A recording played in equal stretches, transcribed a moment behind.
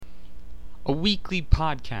a weekly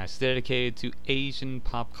podcast dedicated to Asian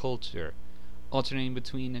pop culture, alternating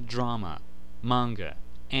between drama, manga,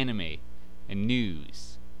 anime, and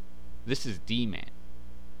news. This is D-Man.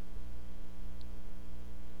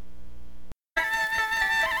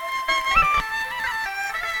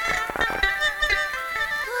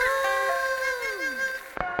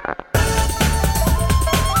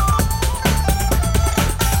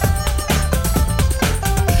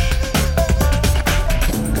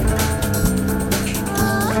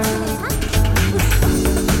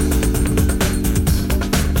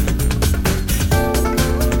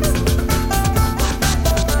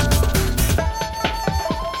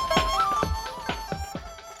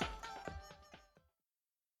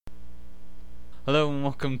 Hello and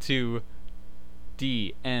welcome to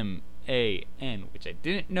DMAN, which I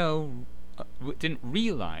didn't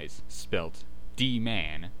realize spelt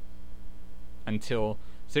D-Man until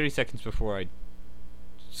 30 seconds before I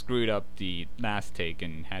screwed up the last take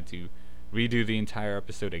and had to redo the entire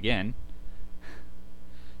episode again.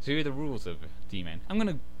 So here are the rules of D-Man. I'm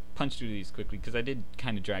gonna punch through these quickly because I did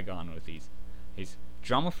kind of drag on with these. It's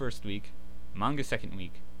drama first week, manga second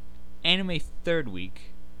week, anime third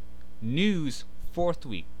week, news fourth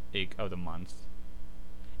week of the month,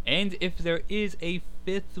 and if there is a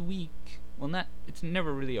fifth week, it's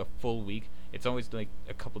never really a full week, it's always like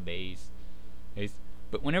a couple days,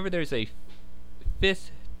 but whenever there's a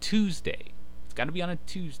fifth Tuesday, it's got to be on a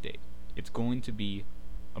Tuesday, it's going to be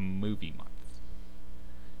a movie month.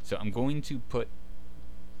 So I'm going to put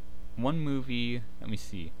one movie, let me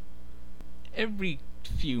see, every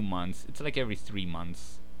few months. It's like every 3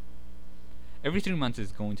 months. Every 3 months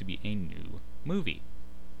is going to be a new movie.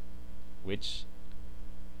 Let's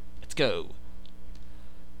go.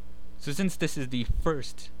 So since this is the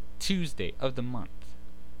first Tuesday of the month,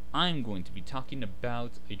 I'm going to be talking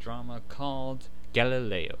about a drama called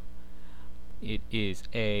Galileo. It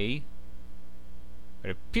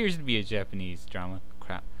appears to be a Japanese drama.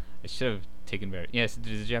 Crap, I should have taken better. Yes, it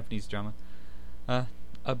is a Japanese drama. Sorry,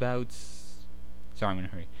 I'm in a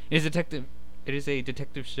hurry. It is a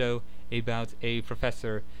detective show about a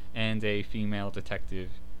professor and a female detective.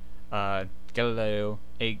 Galileo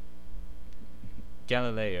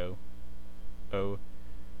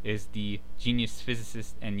is the genius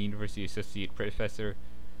physicist and university associate professor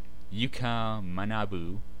Yuka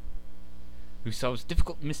Manabu, who solves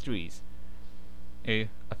difficult mysteries,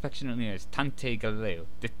 affectionately known as Tante Galileo,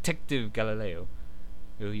 Detective Galileo.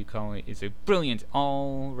 Yuka is a brilliant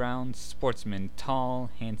all-round sportsman, tall,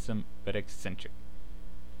 handsome, but eccentric.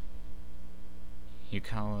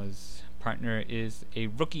 Yukawa's partner is a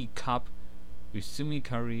rookie cop, Usumi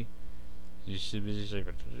Kari.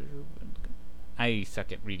 I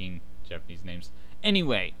suck at reading Japanese names.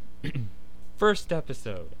 Anyway, first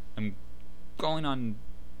episode. I'm going on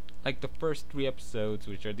like the first 3 episodes,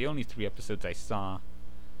 which are the only 3 episodes I saw,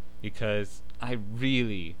 because I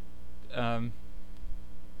really I'm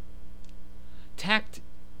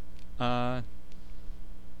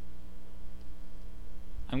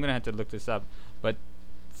gonna have to look this up, but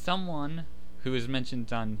someone who was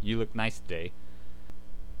mentioned on You Look Nice Today,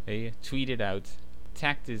 they tweeted out,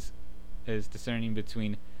 Tact is discerning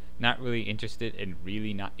between not really interested and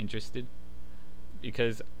really not interested,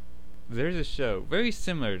 because there's a show very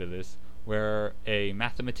similar to this where a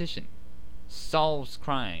mathematician solves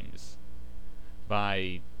crimes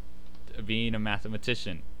by being a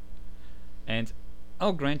mathematician. And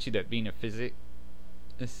I'll grant you that being a physicist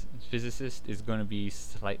is going to be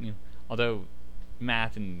slightly, although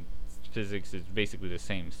math and physics is basically the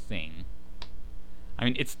same thing. I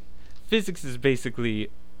mean, physics is basically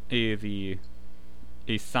a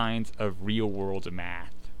science of real world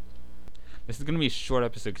math. This is going to be a short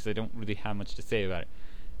episode because I don't really have much to say about it.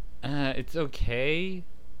 It's okay.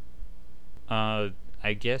 I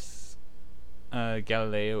guess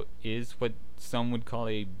Galileo is what some would call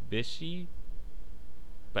a bishy,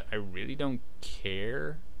 but I really don't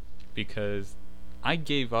care because I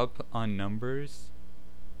gave up on numbers.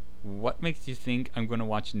 What makes you think I'm going to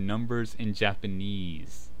watch numbers in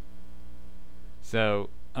Japanese? So,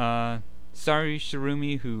 sorry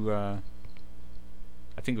Shirumi, who I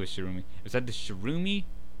think it was Shirumi. It was either Shirumi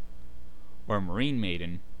or Marine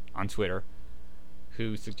Maiden on Twitter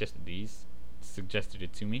who suggested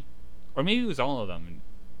it to me. Or maybe it was all of them.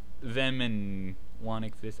 Them and One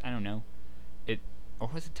Exist, I don't know. Or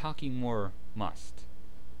was it Talking More Must?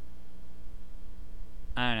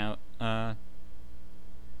 I don't know.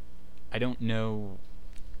 I don't know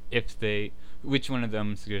which one of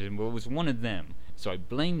them suggested, but it was one of them. So I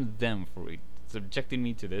blamed them for subjecting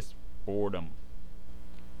me to this boredom.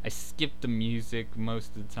 I skip the music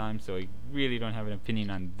most of the time, so I really don't have an opinion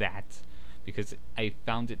on that. because I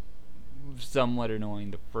found it somewhat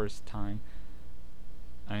annoying the first time.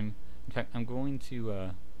 In fact, I'm going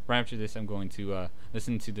to right after this, I'm going to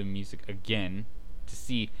listen to the music again to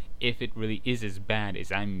see if it really is as bad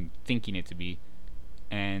as I'm thinking it to be,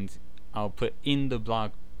 and I'll put in the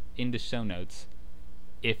show notes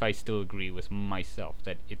if I still agree with myself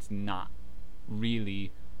that it's not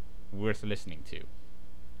really worth listening to.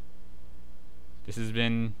 This has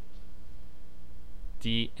been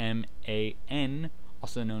DMAN,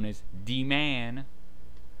 also known as D-Man.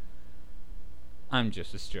 I'm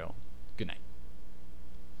Joseph Strill. Good night.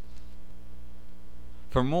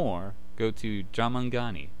 For more, go to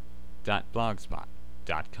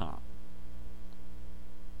DraMangAni.blogspot.com.